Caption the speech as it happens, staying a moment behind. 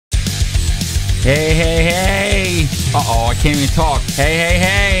Hey, hey, hey. Uh-oh, I can't even talk. Hey, hey,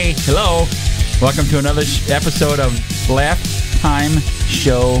 hey. Hello. Welcome to another episode of Laugh Time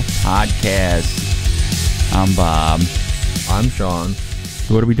Show Podcast. I'm Bob. I'm Sean.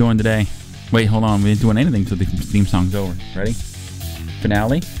 So what are we doing today? Wait, hold on. We ain't doing anything until the theme song's over. Ready?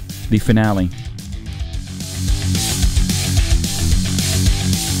 Finale? The finale.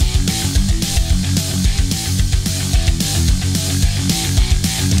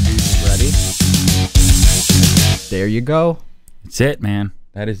 Ready? There you go. That's it, man.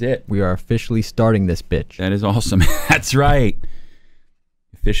 That is it. We are officially starting this bitch. That is awesome. That's right.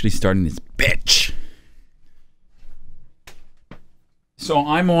 Officially starting this bitch. So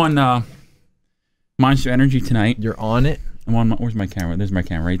I'm on Monster Energy tonight. You're on it? I'm on. Where's my camera? There's my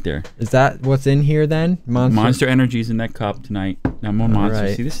camera right there. Is that what's in here then? Monster Energy's in that cup tonight. I'm on Monster.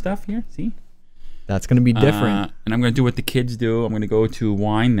 Right. See this stuff here? See? That's going to be different. And I'm going to do what the kids do. I'm going to go to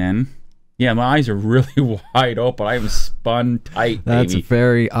wine then. Yeah, my eyes are really wide open. I am spun tight, That's baby.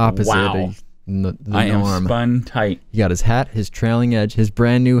 very opposite Wow. of the I am norm. spun tight. He got his hat, his trailing edge, his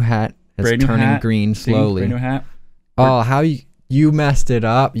brand new hat is Brand new turning hat. green See? slowly. Brand new hat. Oh, how you messed it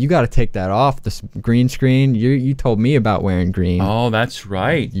up. You got to take that off, the green screen. You told me about wearing green. Oh, that's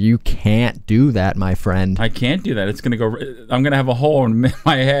right. You can't do that, my friend. I can't do that. It's going to go... I'm going to have a hole in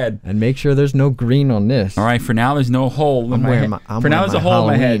my head. And make sure there's no green on this. All right, for now, there's no hole in my head. For now, there's a hole in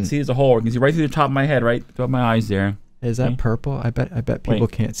my head. See, there's a hole. You can see right through the top of my head, right? Through my eyes there. Is that purple? I bet people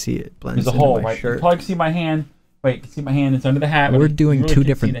can't see it. Blends There's a into hole, my right? shirt. You probably can see my hand. Wait, you can see my hand. It's under the hat. We're You doing really two can't see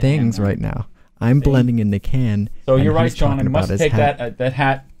different the things hand, right now. I'm blending in the can. So and you're right, he's Sean. I talking must about his take hat. that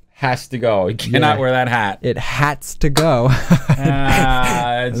hat has to go. You cannot wear that hat. It hats to go.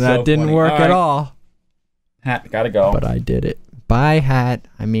 That That didn't work at all. Hat gotta go. But I did it. Buy hat.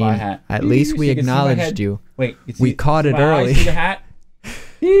 I mean, Buy hat. at least we You can see my acknowledged head. you. Wait, you We caught it my eyes early. through the hat?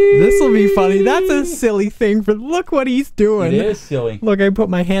 This will be funny. That's a silly thing. For look what he's doing. It is silly. Look, I put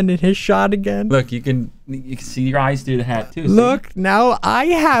my hand in his shot again. Look, you can see your eyes through the hat too. See? Look, now I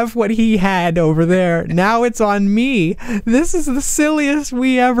have what he had over there. Now it's on me. This is the silliest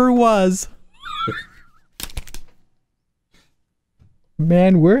we ever was.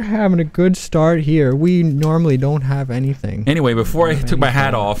 Man, we're having a good start here. We normally don't have anything. Anyway, before I took my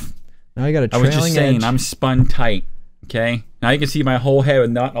hat off, Now I got a I trailing was just saying edge I'm spun tight. Okay, now you can see my whole head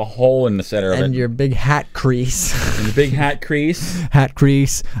with not a hole in the center of and it. your big hat crease. And the big hat crease. Hat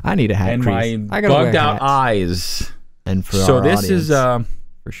crease. I need a hat And crease. my I gotta wear bugged out hats. eyes. And for So our this audience, is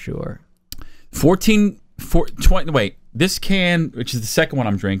for sure. 20. Wait, this can, which is the second one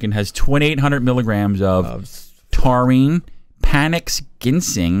I'm drinking, has 2,800 milligrams of taurine, panax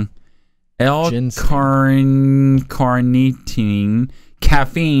ginseng, L-carnitine,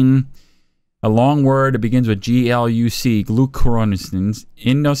 caffeine, a long word that begins with GLUC, glucuronisins,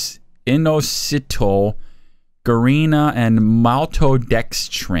 inositol, garina, and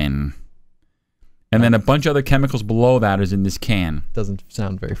maltodextrin. And then a bunch of other chemicals below that is in this can. Doesn't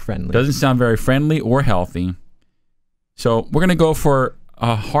sound very friendly. Doesn't sound very friendly or healthy. So we're going to go for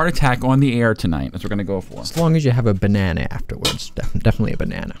a heart attack on the air tonight. That's what we're going to go for. As long as you have a banana afterwards. Definitely a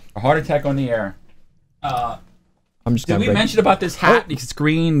banana. A heart attack on the air. I'm just Did gonna we mention about this hat? It's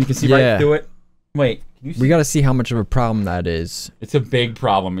green. You can see right through it. Wait. Can you see? We got to see how much of a problem that is. It's a big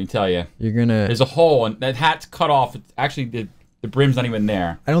problem, let me tell you. You're gonna. There's a hole, and that hat's cut off. It's actually, the brim's not even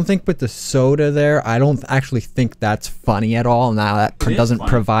there. I don't think with the soda there, I don't actually think that's funny at all. Now that doesn't funny.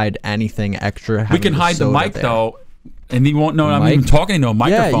 provide anything extra. We can hide the mic, though, and he won't know I'm even talking into a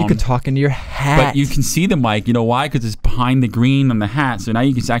microphone. Yeah, you can talk into your hat. But you can see the mic. You know why? Because it's behind the green on the hat. So now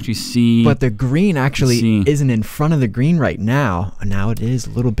you can actually see. But the green actually isn't in front of the green right now. Now it is a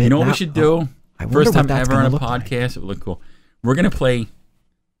little bit. You know what we should do? I wonder First what time that's ever on gonna a look like. podcast. It would look cool. We're going to play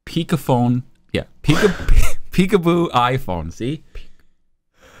Peekaphone. Yeah. Peekaboo iPhone. See?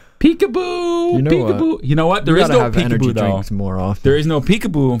 Peekaboo. You know Peekaboo. You know what? There is gotta no have energy Peekaboo, though. drinks more often. There is no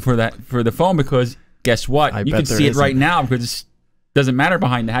Peekaboo for the phone because guess what? You bet can there see it right isn't. now because it doesn't matter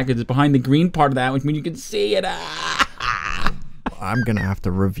behind the hat because it's behind the green part of that, which means you can see it. I'm gonna have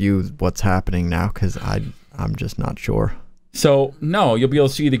to review what's happening now because I'm just not sure. So no, you'll be able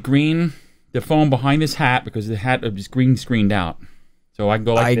to see the phone behind this hat because the hat is green screened out. So I can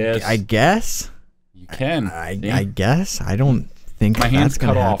go like this. I guess. You can. I guess. I don't think My hand's that's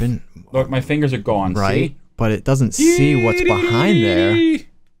gonna cut off. happen. Look, my fingers are gone. Right, See? but it doesn't see what's behind there.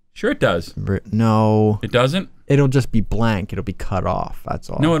 Sure, it does. No, It doesn't. it'll just be blank. It'll be cut off. That's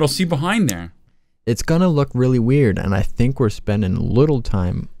all. No, it'll see behind there. It's gonna look really weird, and I think we're spending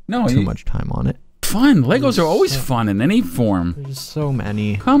too much time on it. fun. Legos are always fun in any form. There's so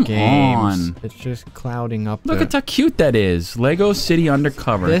many Come games. on. It's just clouding up. Look at how cute that is. Lego City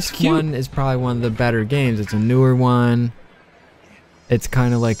Undercover. This one is probably one of the better games. It's a newer one. It's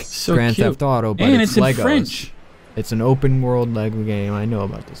kind of like So Grand cute. Theft Auto, but And it's in Legos. French. It's an open world Lego game. I know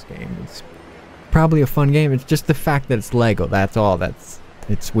about this game. It's probably a fun game. It's just the fact that it's Lego. That's all.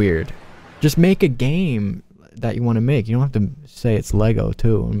 It's weird. Just make a game that you want to make. You don't have to say it's Lego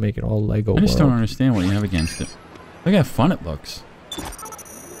too and make it all Lego. I just don't world. understand what you have against it. Look how fun it looks.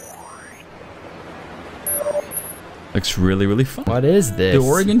 Looks really, really fun. What is this? The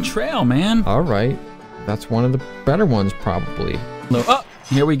Oregon Trail, man. All right, that's one of the better ones probably. Oh,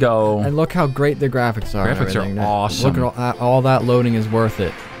 here we go. And look how great the graphics are. Graphics are awesome. Look at all that loading is worth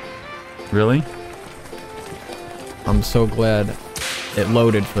it. Really? I'm so glad it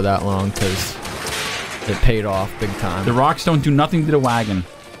loaded for that long because it paid off big time. The rocks don't do nothing to the wagon.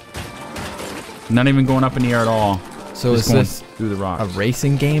 Not even going up in the air at all. So Just is going this through the rocks? a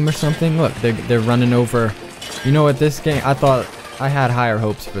racing game or something? Look, they're running over. You know what? This game, I thought I had higher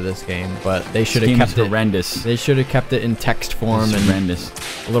hopes for this game, but they should have kept it horrendous. They should have kept it in text form It's and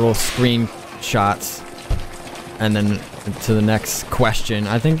horrendous. little screenshots. And then to the next question.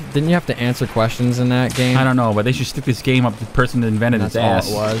 I think didn't you have to answer questions in that game? I don't know, but they should stick this game up to the person that invented That's its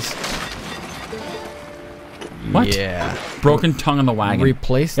ass. all it was. What? Yeah. Broken tongue on the wagon.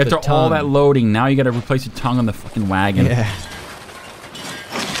 Replace the After tongue. all that loading, now you got to replace the tongue on the fucking wagon. Yeah.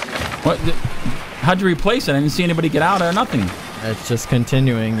 What? How'd you replace it? I didn't see anybody get out or nothing. It's just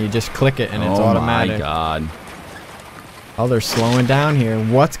continuing. You just click it and it's automatic. Oh my god. Oh, they're slowing down here.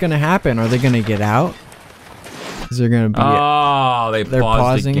 What's gonna happen? Are they gonna get out? Is there gonna be? Oh, they're paused the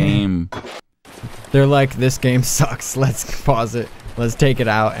pausing game. They're like, this game sucks. Let's pause it. Let's take it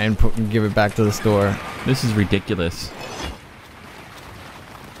out and give it back to the store. This is ridiculous.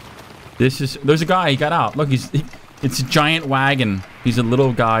 There's a guy. He got out. Look, it's a giant wagon. He's a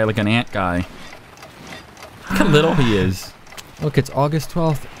little guy, like an ant guy. Look how little he is. Look, it's August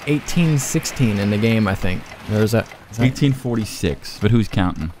 12th, 1816 in the game, I think. There's a... 1846. But who's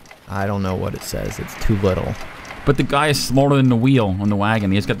counting? I don't know what it says. It's too little. But the guy is smaller than the wheel on the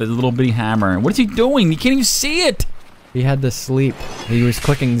wagon. He's got this little bitty hammer. What is he doing? You can't even see it. He had to sleep. He was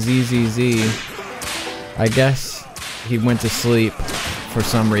clicking ZZZ. I guess he went to sleep for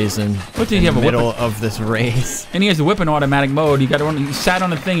some reason. What did in he have the a whip? middle of this race? And he has a whip in automatic mode. He sat on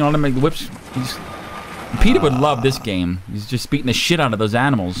the thing and automatic whips. Peter would love this game. He's just beating the shit out of those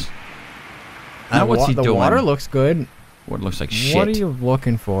animals. Now what's he the doing? The water looks good. What looks like shit. What are you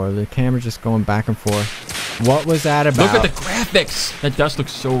looking for? The camera's just going back and forth. What was that about? Look at the graphics. That dust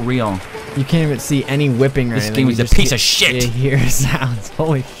looks so real. You can't even see any whipping or This anything. game is You a just piece of shit. You hear sounds.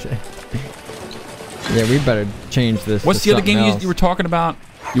 Holy shit. Yeah, we better change this. What's the other game you were talking about?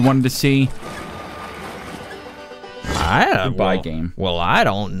 You wanted to see? Goodbye game. Well, I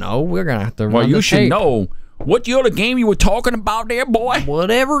don't know. We're gonna have to run Well, you the should tape. know. What the other game you were talking about there, boy?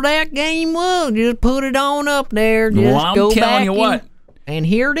 Whatever that game was, just put it on up there. Just Well, I'm go telling back you what. and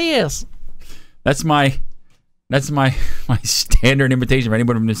here it is. That's my standard invitation for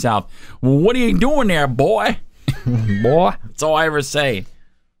anybody from the South. Well, what are you doing there, boy? Boy, That's all I ever say.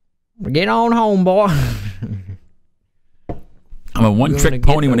 get on home, boy. I'm a one-trick get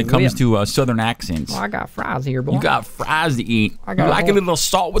pony when the it comes whip. to Southern accents. Oh, I got fries here, boy. You got fries to eat. I You got like a one. little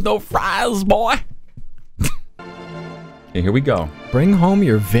salt with no fries, boy? Okay, here we go. Bring home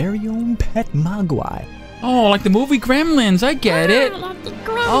your very own pet mogwai. Oh, like the movie Gremlins. I get it.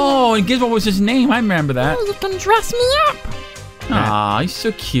 Oh, and Gizmo was his name. I remember that. You can dress me up. Aw, he's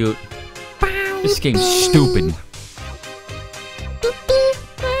so cute. This game's stupid.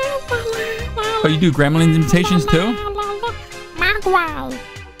 Oh, you do Gremlins imitations too? Mogwai.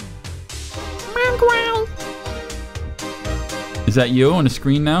 Mogwai. Is that you on the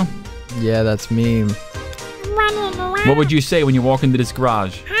screen now? Yeah, that's me. Running around. What would you say when you walk into this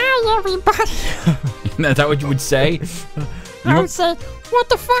garage? Hi, everybody. Is that what you would say? I would say, what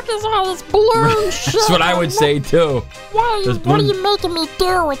the fuck is all this balloon shit? That's what I would say too. What Those are you balloon- making me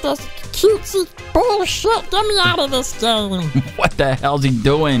do with this cutesy bullshit? Get me out of this game. What the hell's he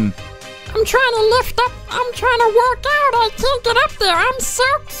doing? I'm trying to lift up. I'm trying to work out. I can't get up there. I'm so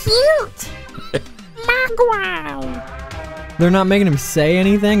cute. Mogwai. They're not making him say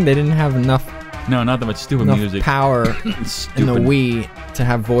anything. They didn't have enough No, nothing but stupid music. power Stupid. in the Wii to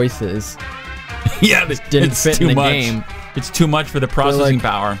have voices. Yeah, Didn't it's fit too in the much. game. It's too much for the processing like-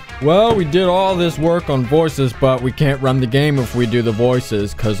 power. Well, we did all this work on voices, but we can't run the game if we do the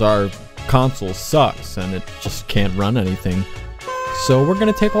voices because our console sucks and it just can't run anything. So we're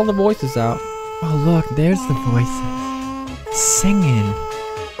gonna take all the voices out. Oh look, there's the voices. Singing.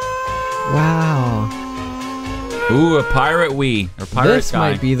 Wow. Ooh, a pirate Wii. Or pirate This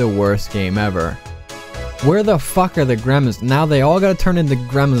guy. might be the worst game ever. Where the fuck are the gremlins? Now they all gotta turn into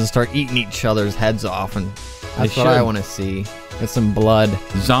gremlins and start eating each other's heads off, and that's what I should. want to see. Get some blood.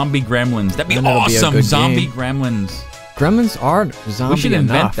 Zombie gremlins. That'd be And it'll be a awesome. good Zombie game. gremlins. Gremlins are zombie We should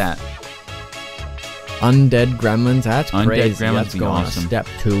enough. invent that. Undead gremlins, that's Undead crazy. gremlins That's be going awesome. a step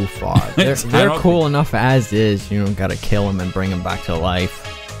too far. They're I don't cool enough as is. You don't gotta kill them and bring them back to life.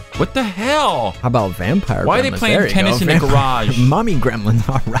 What the hell? How about vampire Why are gremlins? they playing There you tennis go. in the garage? Mummy gremlins,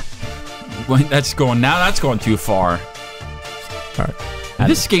 alright. Wait, that's going too far.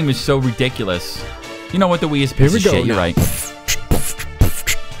 This game is so ridiculous. You know what? The Wii is a piece Here we of go shit. You're now. right.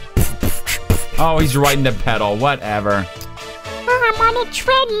 Oh, he's riding the pedal. Whatever. I'm on a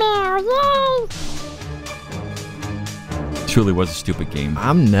treadmill. Yay! Truly was a stupid game.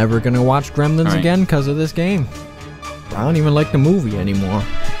 I'm never gonna watch Gremlins All right. again because of this game. I don't even like the movie anymore.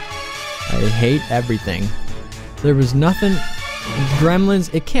 I hate everything. There was nothing.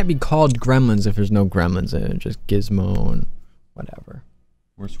 Gremlins. It can't be called Gremlins if there's no Gremlins in it. Just Gizmo and whatever.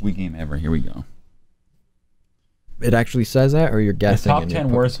 Worst Wii game ever. Here we go. It actually says that, or you're The guessing? top and you 10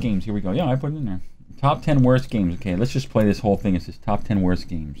 put worst some- games. Here we go. Yeah, I put it in there. Top 10 worst games. Okay, let's just play this whole thing. It says top 10 worst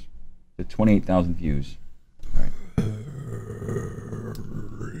games. The 28,000 views. All right.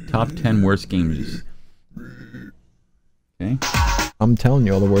 Top 10 worst games. Okay. I'm telling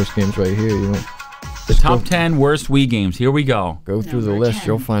you all the worst games right here. You don't The top 10 worst Wii games. Here we go. go through the Number list. 10.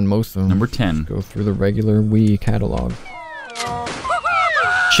 You'll find most of them. Number 10. Go through the regular Wii catalog.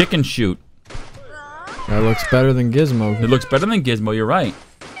 Chicken Shoot. That looks better than Gizmo. It looks better than Gizmo. You're right.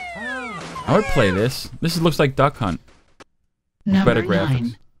 I would play this. This looks like Duck Hunt. Number Better graphics.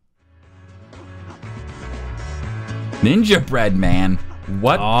 9. Ninja Bread, man.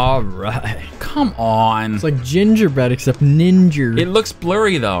 What? All right. Come on. It's like gingerbread except ninja. It looks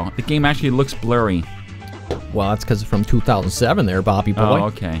blurry, though. The game actually looks blurry. Well, that's because it's from 2007 there, Bobby boy. Oh,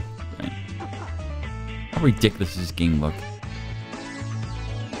 okay. How ridiculous does this game look?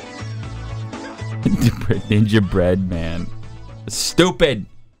 Ninja Bread, man. It's stupid.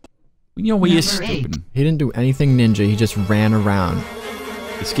 You know he is Number 8. stupid. He didn't do anything ninja. He just ran around.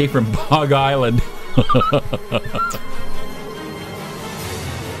 Escape from Bog Island.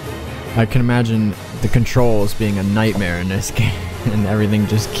 I can imagine the controls being a nightmare in this game, and everything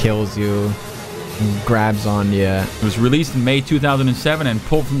just kills you and grabs on you. It was released in May 2007 and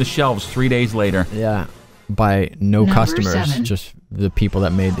pulled from the shelves 3 days later. Yeah, by no Number customers, 7. just the people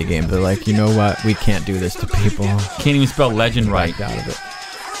that made the game. They're like, you know what? We can't do this to people. Can't even spell legend right. Backed out of it.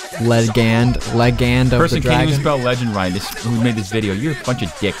 Legand of the Person can't even dragon. spell legend right. Who made this video? You're a bunch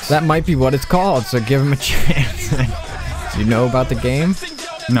of dicks. That might be what it's called. So give him a chance. Do you know about the game?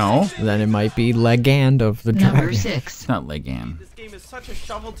 No, Then it might be Legand of the Number dragon. 6. it's not Legan. This game is such a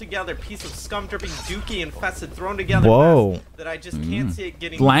shoveled together piece of scum dripping dookie infested thrown together Whoa. mess that I just can't see it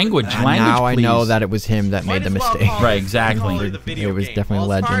getting Language, moved. language. Now I know please. that it was him that made Might the as well mistake. call Right, it- exactly. call it the video It was game. definitely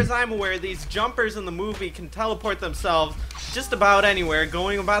well, as far Legend. as I'm aware, these jumpers in the movie can teleport themselves just about anywhere,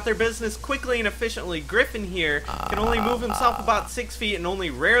 going about their business quickly and efficiently. Griffin here can only move himself about 6 feet and only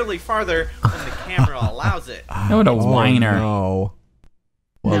rarely farther when the camera allows it. What a whiner. No.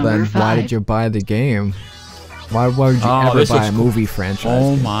 Well Number then, why 5. did you buy the game? Why would you Oh, ever this buy looks a cool. movie franchise?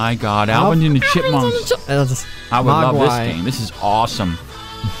 Oh my God, Alvin and the Chipmunks. I would love this game. This is awesome.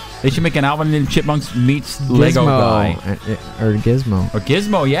 They should make an Alvin and the Chipmunks meets Lego guy. Or Gizmo. Or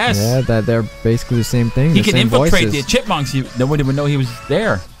Gizmo, yes. Yeah, that they're basically the same thing. He the can same infiltrate voices. the Chipmunks. No one would know he was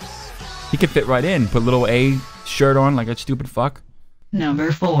there. He could fit right in. Put a little A shirt on like a stupid fuck.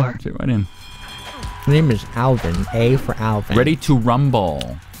 Number 4. Fit right in. His name is Alvin. A for Alvin. Ready to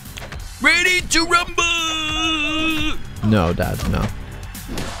rumble. Ready to rumble! No, Dad, no.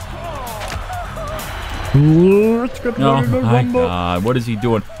 Let's get Oh ready to my rumble. God, what is he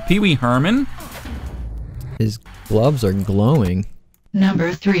doing? Pee Wee Herman? His gloves are glowing.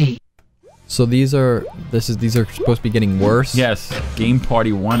 Number 3. So these are supposed to be getting worse. Yes, Game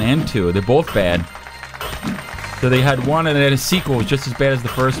Party 1 and 2. They're both bad. So they had one and then a sequel was just as bad as the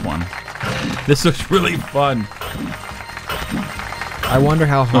first one. This looks really fun. I wonder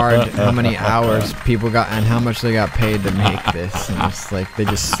how hard, how many hours people got, and how much they got paid to make this. And it's like they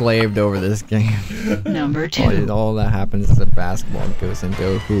just slaved over this game. Number 2. All that happens is a basketball goes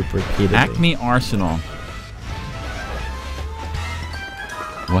into a hoop repeatedly. Acme Arsenal.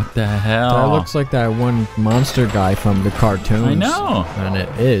 What the hell? That looks like that one monster guy from the cartoons. I know. And it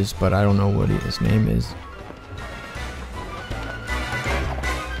is, but I don't know what his name is.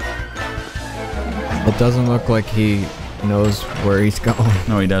 It doesn't look like he knows where he's going.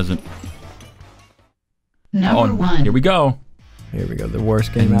 No, he doesn't. Number Oh, 1. here we go. Here we go. The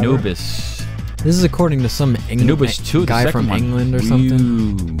worst game ever. Anubis. This is according to some Anubis 2, the guy second from one. England or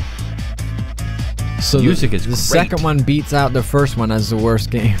something. So Music is the great. second one beats out the first one as the worst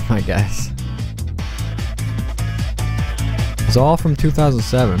game, I guess. It's all from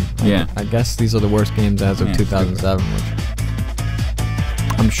 2007. Yeah. I guess these are the worst games as of Yeah. 2007,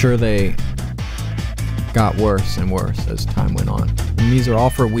 which I'm sure they got worse and worse as time went on. And these are all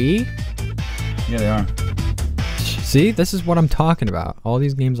for Wii? Yeah, they are. See, this is what I'm talking about. All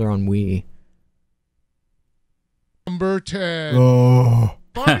these games are on Wii. Number 10. Oh.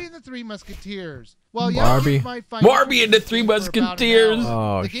 Barbie and the Three Musketeers. Well, Barbie. youngsters might find Barbie and the it Three interesting for about an Musketeers.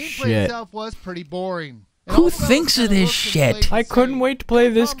 hour. Oh, The gameplay shit. itself was pretty boring. And Who all the fellas thinks of kinda this looked and shit? played the I couldn't same. wait to play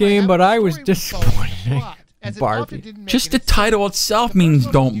The this problem I game, had but with I the was story was solid disappointed. plot, as it Barbie. often didn't make Just any the sense. title itself The means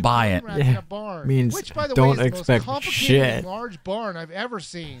first one was don't you buy playing it. rats in Yeah. a barn, Means which, by the don't way, is the most expect complicated shit. and large barn I've ever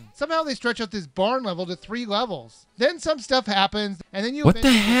seen. Somehow they stretch out this barn level to 3 levels. Then some stuff happens, and then you What the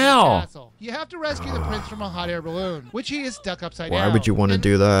eventually get to the hell? castle. You have to rescue the prince from a hot air balloon, which he is stuck upside down. Why would you want to And-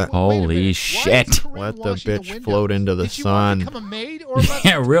 do that? wait a minute, Holy why is shit. Corinne Let the washing bitch windows? float into the Did she want to sun. become a maid or a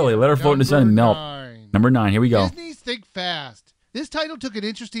Yeah, really. Let her float in the sun and melt. Number 9. Number 9. Here we go. Disney's Think Fast. This title took an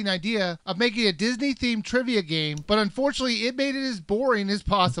interesting idea of making a Disney-themed trivia game, but unfortunately it made it as boring as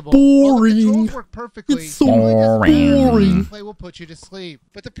possible. While the Boring. controls work perfectly, It's so it really doesn't boring. matter if the Boring. gameplay will put you to sleep.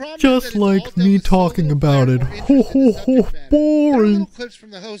 But the problem is Just that it's like all done me with so talking little about flair it. or interest in the subject matter. There are Boring. little clips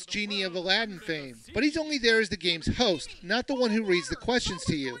from the host Genie of Aladdin fame, but he's only there as the game's host, not the one who reads the questions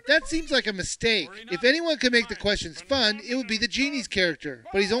to you. That seems like a mistake. If anyone could make the questions fun, it would be the Genie's character,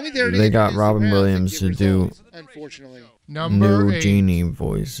 but he's only there to They got introduce the Robin rounds and Williams give to do results, unfortunately. Number New 8. genie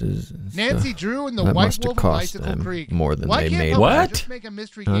voices. and Nancy stuff. Drew and the That White must have Wolf of cost Bicycle them Creek. more than Why they can't made. publishers What? just make a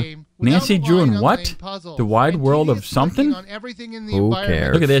mystery Huh? game without Nancy Drew relying and on what? lame puzzles The Wide and World of tedious something? clicking on everything in the Who environment?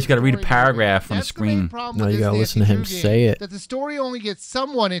 cares? Look at this. Got to read a Story paragraph movie. on the That's main screen. problem No, with you this gotta listen to Nancy him Drew say game, it. That the story only gets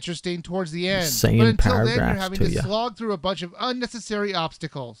somewhat interesting towards the end. Saying but until then, you're paragraphs having to to ya. slog through a bunch of unnecessary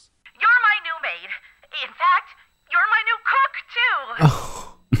obstacles. You're my new maid. In fact, you're my new cook,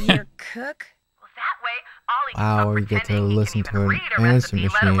 too. Oh, Your cook? Well, that way, Ollie can Wow, stop we get to pretending he listen can to even an read a answer recipe,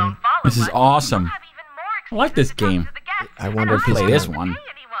 let alone machine. follow This is one. awesome. We'll have even more I like this exclusive talks game. to the guests, I and wonder if I he's won't play this have to one. pay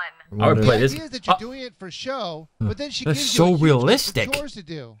anyone. I would wonder- play The this. idea is that you're Oh. doing it for show, but then she That's gives so you a huge list of realistic. chores to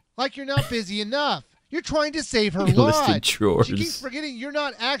do. Like you're not busy enough. You're trying to save her Realistic lodge. chores. She keeps forgetting you're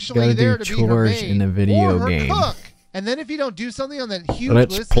not gotta actually do there to be her chores maid in a video or her game. cook. And then if you don't do something on that huge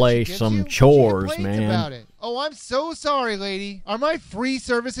Let's list that play she gives some you, she chores, complains man. about it. Oh, I'm so sorry, lady. Are my free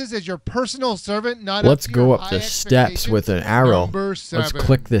services as your personal servant not let's up to go your up high the steps with an arrow. Number Let's 7.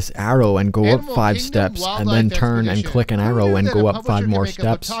 click this arrow and go Animal up 5 Kingdom steps, and Wildlife then turn and Expedition. click an Who arrow knew and that go a up publisher 5 could more make a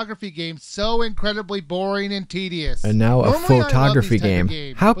steps. photography game so incredibly boring and tedious. And now a Normally, I love photography these type of game.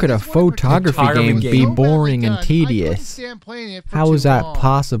 games, How but could a this one in particular photography game is be so badly boring done, and I couldn't tedious? stand playing it for How too is that long.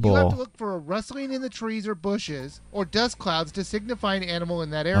 possible? You have to look for a rustling in the trees or bushes or dust clouds to signify an animal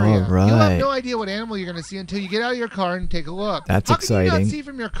in that area. All right. You'll have no idea what animal you're going to see until you get out of your car and take a look. That's How can you exciting. not see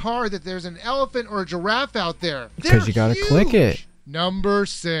from your car that there's an elephant or a giraffe out there? Because you gotta They're click it. huge. Number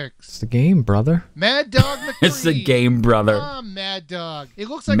It's 6. the game, brother. Mad Dog McGee. It's the game, brother. Ah, Mad Dog. It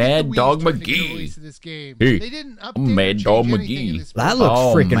looks like Mad it's the Dog Wii's turn to get a McGee. release of this game. Hey, They didn't update I'm or Mad change Dog anything in McGee. this That first looks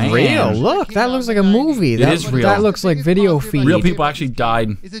Oh, freaking man. real. Look, that looks like a movie. It is real. That looks like video feed. Real people actually died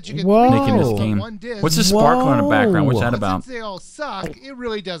Whoa. making this game. What's the sparkle in the background? What's that Whoa. about? Since they all suck, it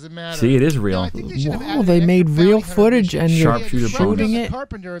really doesn't matter. See, it is Now, real. I think they should have Whoa, added they an made extra real bounty hunter footage mission. and They you're had Sharpshooter Shredder shooting the it.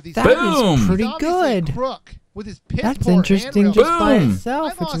 carpenter of these That games. Boom. is pretty He's obviously a good. crook with his piss That's poor interesting handrails. just by Boom. itself.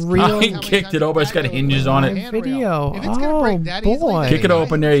 I It's lost real. count I how many kicked times it over, I it's got battled hinges with on my it. handrail. Video. If it's gonna break Oh, that easily, boy. then Kick it I open,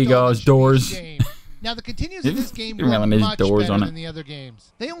 can there you install go, the it's doors. shitty game. Now the continues of this game Yeah, run there's much doors better on it. than the other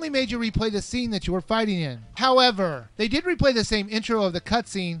games. They only made you replay the scene that you were fighting in. However, they did replay the same intro of the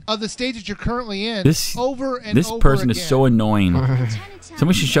cutscene of the stage that you're currently in This- over and This over person again. is so annoying.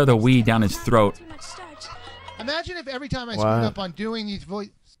 Someone should shove the Wii down his throat. Imagine if every time I What? screwed up on doing these voice.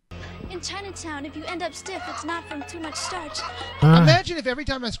 In Chinatown, if you end up stiff, it's not from too much starch. Ah, Imagine if every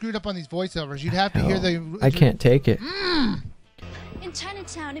time I screwed up on these voiceovers, you'd have to hear the. I can't take it. In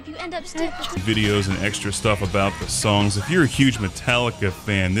Chinatown, if you end up stiff, it's Videos and extra stuff about the songs. If you're a huge Metallica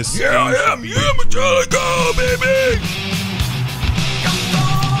fan, this game should be Metallica, baby.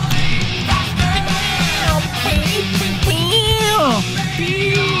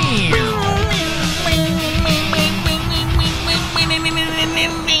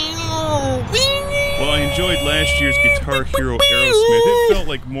 Well, I enjoyed last year's Guitar Hero Aerosmith. It felt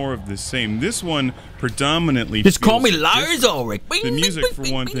like more of the same. This one predominantly Just call feels me Lars different. Ulrich. The music, for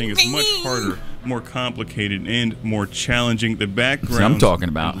one thing, is much harder, more complicated, and more challenging. The background I'm talking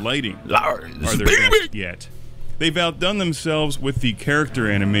about. and lighting Lars, are their baby. best yet. They've outdone themselves with the character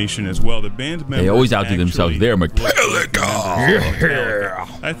animation as well. The band members They always outdo themselves. They're Metallica.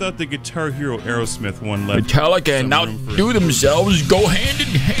 I thought the Guitar Hero Aerosmith one left. Metallica and outdo themselves go hand in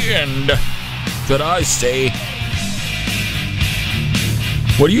hand. That's what I say.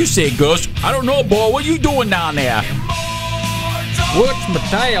 What do you say, Gus? I don't know, boy. What are you doing down there? What's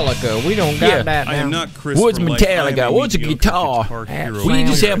Metallica? We don't got that now. I am not Chris. What's Metallica? What's a guitar? We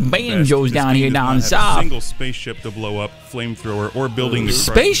just have banjos down here down south. A single spaceship to blow up, flamethrower, or building the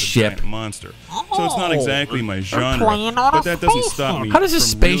spaceship monster. So it's not exactly my genre, but that doesn't stop me. How does a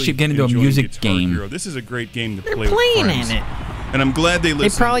spaceship get into a music game? This is a great game to play with Playing friends. in it. And I'm glad they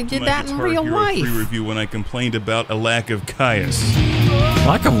listened probably to did my that in Guitar real Hero life. 3 review when I complained about a lack of Caius.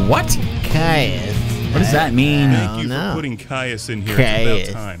 Lack of what? Caius. What does that mean? Thank you no. for putting Caius in here. Caius. It's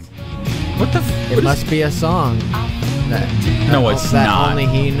about time. What the? It must be a song. No, it's that not. only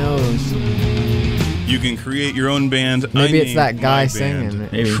he knows. You can create your own band. Maybe I it's that named guy my singing band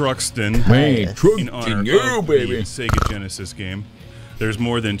it. Maybe. Truxton. Hey, In honor Truxton, of baby. the Sega Genesis game. There's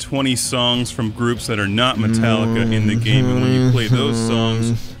more than 20 songs from groups that are not Metallica in the game, and when you play those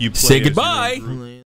songs, you play Say as your goodbye. own group.